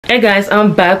Hey guys,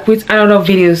 I'm back with another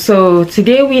video. So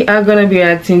today we are gonna be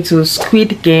reacting to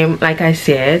Squid Game, like I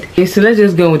said. Okay, so let's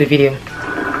just go on with the video.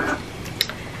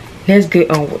 Let's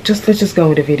just go on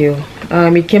with the video.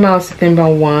 It came out September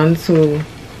 1, so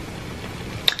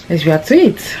let's react to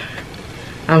it.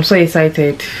 I'm so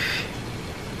excited.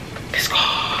 Let's go.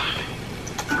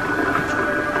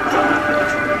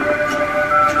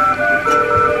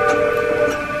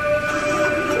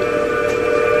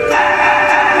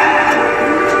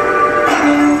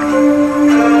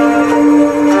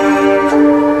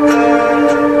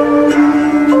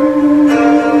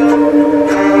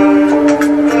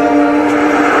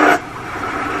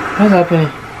 What's happening?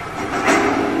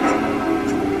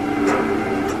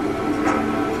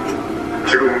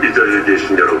 지금 이 자리에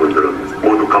계신 여러분들은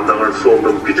모두 감당할 수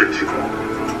없는 빚을 지고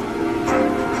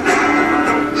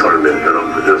설맨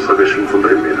변함부에 서 계신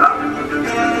분들입니다.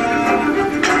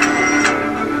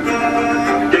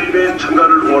 게임에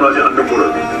참가를 원하지 않는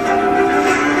분은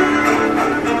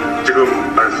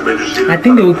지금 말씀해 주실 I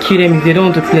think they will kill them if they don't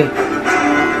want to play.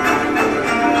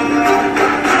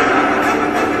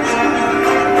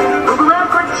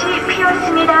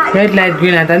 Red light,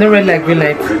 green light. I know red light, green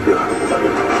light.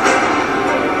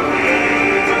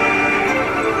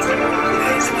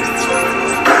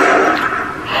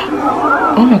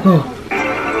 Oh my god.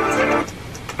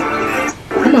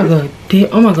 Oh my god.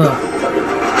 Oh my god.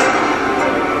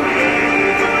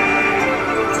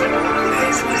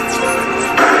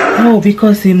 Oh,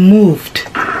 because he moved.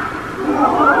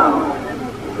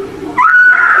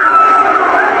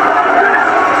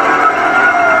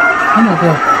 Oh my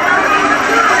god.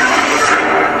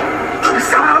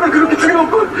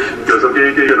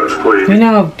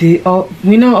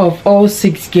 Winner of all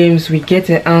 6 games, we get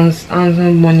an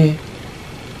answer money.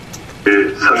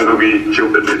 상금이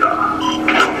지급됩니다.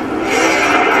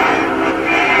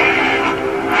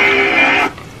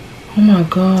 Oh my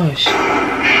gosh.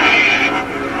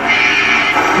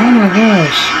 Oh my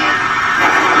gosh.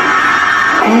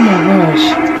 Oh my gosh.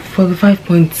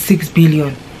 45.6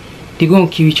 billion. They're gonna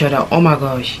kill each other. Oh my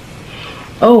gosh.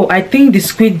 Oh, I think the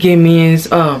Squid Game means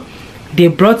they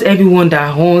brought everyone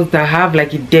that have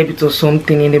like a debit or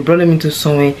something, and they brought them into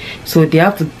somewhere, so they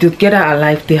have to get out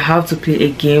alive. They have to play a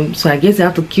game, so I guess they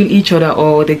have to kill each other,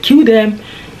 or they kill them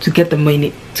to get the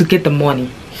money.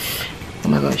 Oh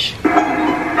my gosh.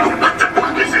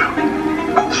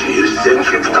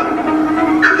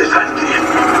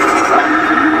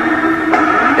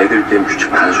 애들 때문에 규칙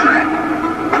단순해.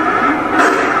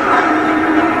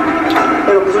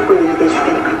 내가 무조건 얘기해 줄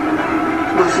테니까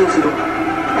무슨 수로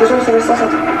무슨 수를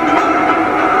써서도.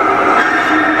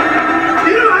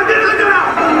 이러면 안 되는 거잖아.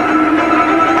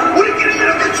 우리끼리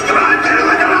이렇게 죽으면 안 되는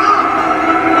거잖아.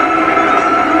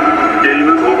 게임을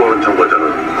거부하는 참가자는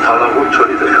사하고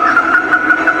처리돼요.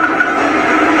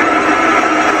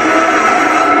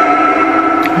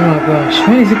 Oh my gosh,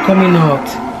 when is it coming out?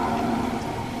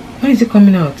 When is it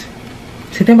coming out?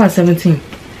 September 17th.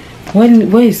 What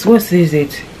is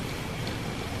it?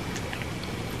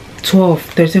 12,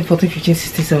 13, 14, 15,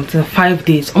 16, 17, 5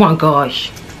 days. Oh my gosh.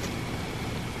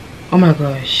 Oh my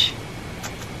gosh.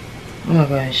 Oh my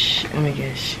gosh. Oh my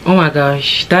gosh. Oh my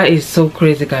gosh. That is so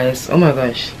crazy, guys. Oh my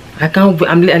gosh. I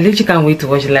literally can't wait to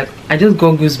watch it. Like, I just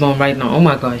got goosebumps right now. Oh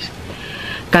my gosh.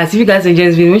 Guys, if you guys enjoy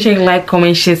this video, make sure you like,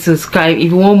 comment, share, subscribe.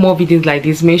 If you want more videos like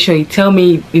this, make sure you tell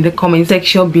me in the comment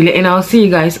section below, and I'll see you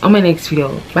guys on my next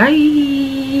video. Bye.